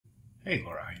Hey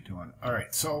Laura, how you doing? All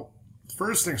right, so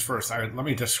first things first, let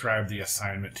me describe the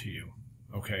assignment to you,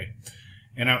 okay?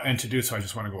 And to do so, I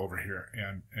just want to go over here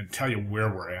and tell you where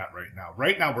we're at right now.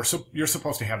 Right now, you're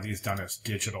supposed to have these done as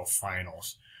digital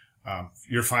finals.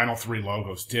 Your final three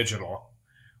logos digital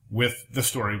with the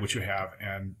story which you have,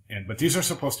 but these are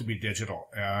supposed to be digital.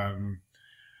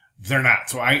 They're not.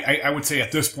 So I would say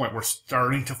at this point we're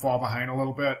starting to fall behind a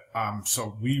little bit.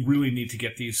 So we really need to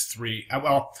get these three.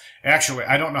 Well, actually,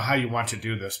 I don't know how you want to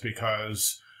do this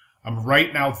because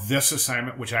right now this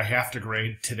assignment, which I have to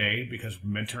grade today because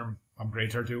midterm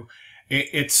grades are due,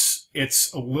 it's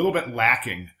a little bit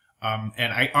lacking.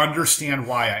 And I understand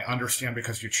why. I understand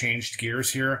because you changed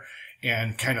gears here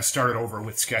and kind of started over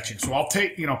with sketching. So I'll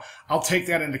take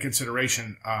that into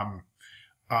consideration.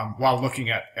 While looking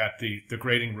at the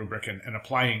grading rubric and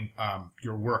applying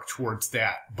your work towards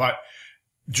that. But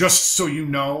just so you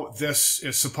know, this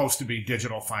is supposed to be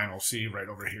digital final. See right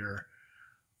over here,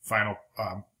 final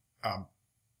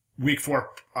week 4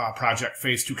 project,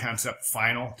 phase 2 concept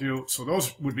final due. So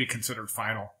those would be considered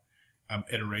final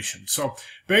iterations. So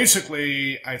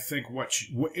basically, I think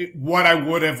what I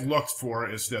would have looked for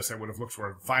is this. I would have looked for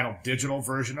a final digital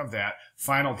version of that,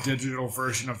 final digital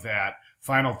version of that,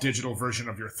 final digital version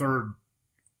of your third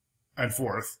and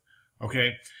fourth,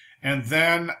 okay? And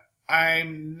then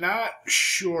I'm not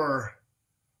sure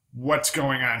what's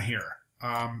going on here.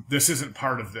 This isn't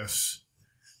part of this.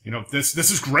 You know, this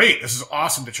is great. This is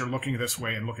awesome that you're looking this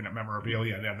way and looking at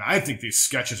memorabilia. And I think these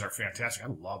sketches are fantastic. I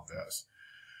love this.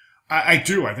 I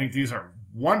do. I think these are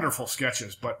wonderful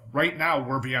sketches. But right now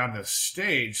we're beyond this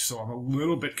stage, so I'm a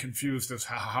little bit confused as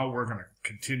how we're going to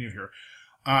continue here.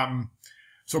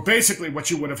 So basically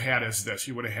what you would have had is this.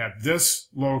 You would have had this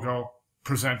logo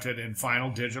presented in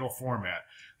final digital format.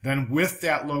 Then with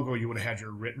that logo, you would have had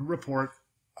your written report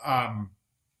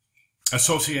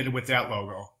associated with that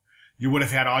logo. You would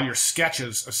have had all your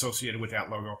sketches associated with that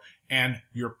logo and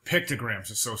your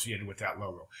pictograms associated with that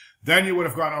logo. Then you would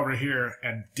have gone over here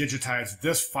and digitized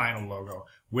this final logo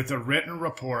with a written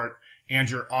report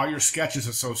and all your sketches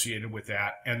associated with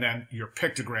that, and then your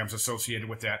pictograms associated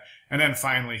with that, and then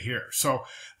finally here. So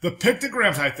the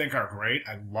pictograms I think are great.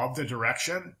 I love the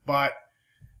direction, but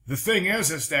the thing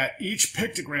is that each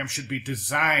pictogram should be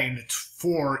designed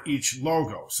for each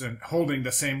logos and holding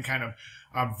the same kind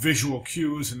of visual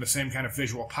cues and the same kind of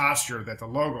visual posture that the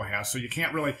logo has. So you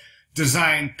can't really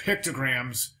design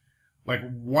pictograms like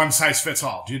one size fits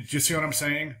all. Do you see what I'm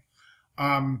saying?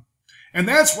 And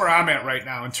that's where I'm at right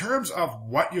now. In terms of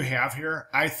what you have here,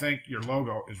 I think your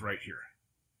logo is right here.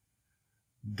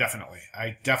 Definitely.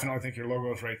 I definitely think your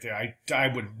logo is right there. I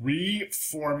would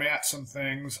reformat some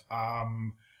things.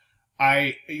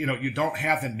 You don't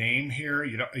have the name here.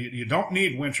 You don't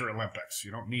need Winter Olympics.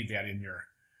 You don't need that in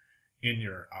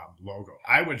your logo.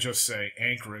 I would just say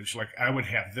Anchorage. Like I would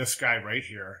have this guy right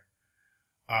here.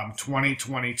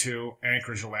 2022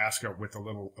 Anchorage, Alaska with the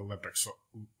little Olympics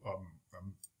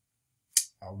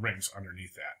rings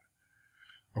underneath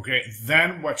that. Okay,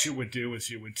 then what you would do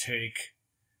is you would take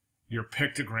your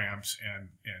pictograms and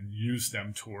use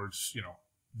them towards,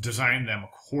 design them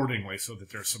accordingly so that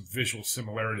there's some visual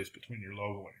similarities between your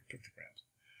logo and your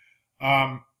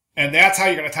pictograms. And that's how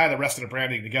you're going to tie the rest of the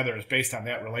branding together, is based on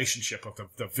that relationship of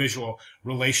the visual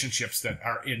relationships that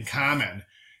are in common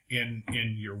in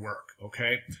your work,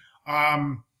 okay?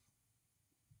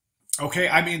 Okay,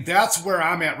 I mean, that's where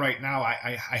I'm at right now.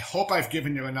 I hope I've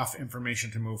given you enough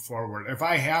information to move forward. If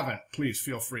I haven't, please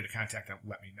feel free to contact them and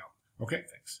let me know. Okay,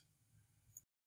 thanks.